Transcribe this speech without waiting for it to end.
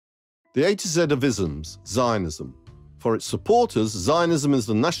The A to Z of isms, Zionism. For its supporters, Zionism is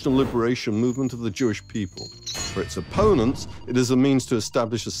the national liberation movement of the Jewish people. For its opponents, it is a means to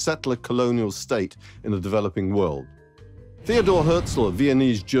establish a settler colonial state in the developing world. Theodor Herzl, a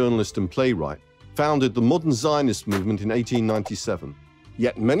Viennese journalist and playwright, founded the modern Zionist movement in 1897.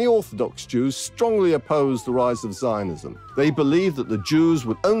 Yet many Orthodox Jews strongly opposed the rise of Zionism. They believed that the Jews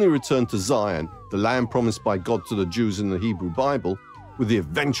would only return to Zion, the land promised by God to the Jews in the Hebrew Bible, with the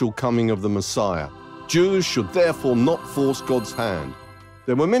eventual coming of the Messiah. Jews should therefore not force God's hand.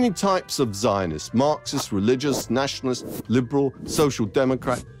 There were many types of Zionists: Marxist, religious, nationalist, liberal, social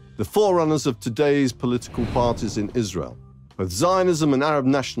democrat, the forerunners of today's political parties in Israel. Both Zionism and Arab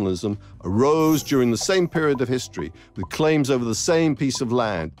nationalism arose during the same period of history, with claims over the same piece of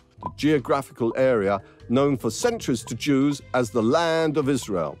land, the geographical area known for centuries to Jews as the Land of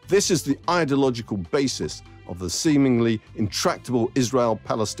Israel. This is the ideological basis of the seemingly intractable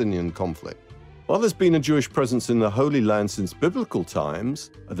Israel-Palestinian conflict. While there's been a Jewish presence in the Holy Land since biblical times,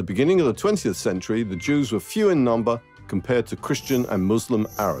 at the beginning of the 20th century, the Jews were few in number compared to Christian and Muslim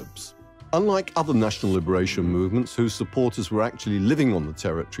Arabs. Unlike other national liberation movements whose supporters were actually living on the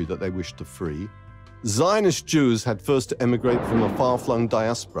territory that they wished to free, Zionist Jews had first to emigrate from a far-flung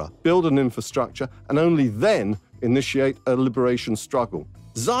diaspora, build an infrastructure, and only then initiate a liberation struggle.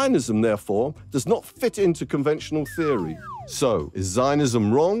 Zionism, therefore, does not fit into conventional theory. So, is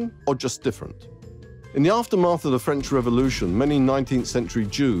Zionism wrong or just different? In the aftermath of the French Revolution, many 19th century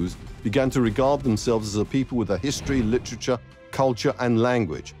Jews began to regard themselves as a people with a history, literature, culture, and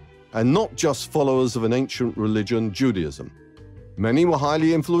language, and not just followers of an ancient religion, Judaism. Many were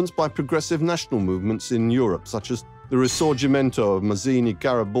highly influenced by progressive national movements in Europe, such as the Risorgimento of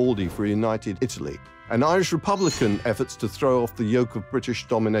Mazzini-Garibaldi for a united Italy, and Irish Republican efforts to throw off the yoke of British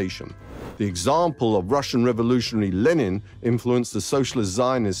domination. The example of Russian revolutionary Lenin influenced the socialist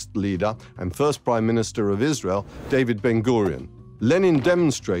Zionist leader and first Prime Minister of Israel, David Ben-Gurion. Lenin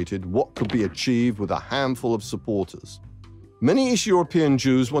demonstrated what could be achieved with a handful of supporters. Many East European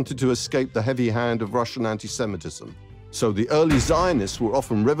Jews wanted to escape the heavy hand of Russian anti-Semitism. So the early Zionists were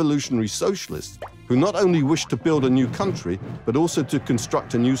often revolutionary socialists who not only wished to build a new country, but also to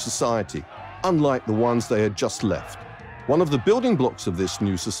construct a new society, unlike the ones they had just left. One of the building blocks of this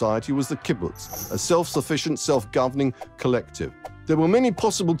new society was the kibbutz, a self-sufficient, self-governing collective. There were many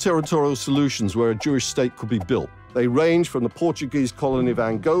possible territorial solutions where a Jewish state could be built. They ranged from the Portuguese colony of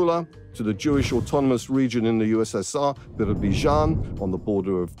Angola to the Jewish autonomous region in the USSR, Bijan, on the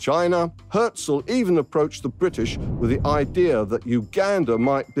border of China. Herzl even approached the British with the idea that Uganda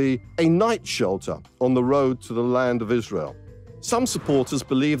might be a night shelter on the road to the land of Israel. Some supporters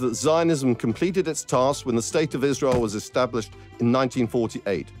believe that Zionism completed its task when the State of Israel was established in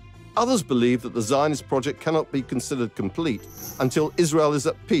 1948. Others believe that the Zionist project cannot be considered complete until Israel is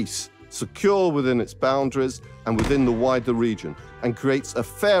at peace, secure within its boundaries and within the wider region, and creates a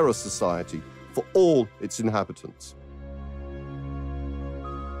fairer society for all its inhabitants.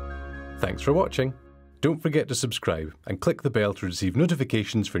 Thanks for watching. Don't forget to subscribe and click the bell to receive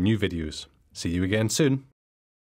notifications for new videos. See you again soon.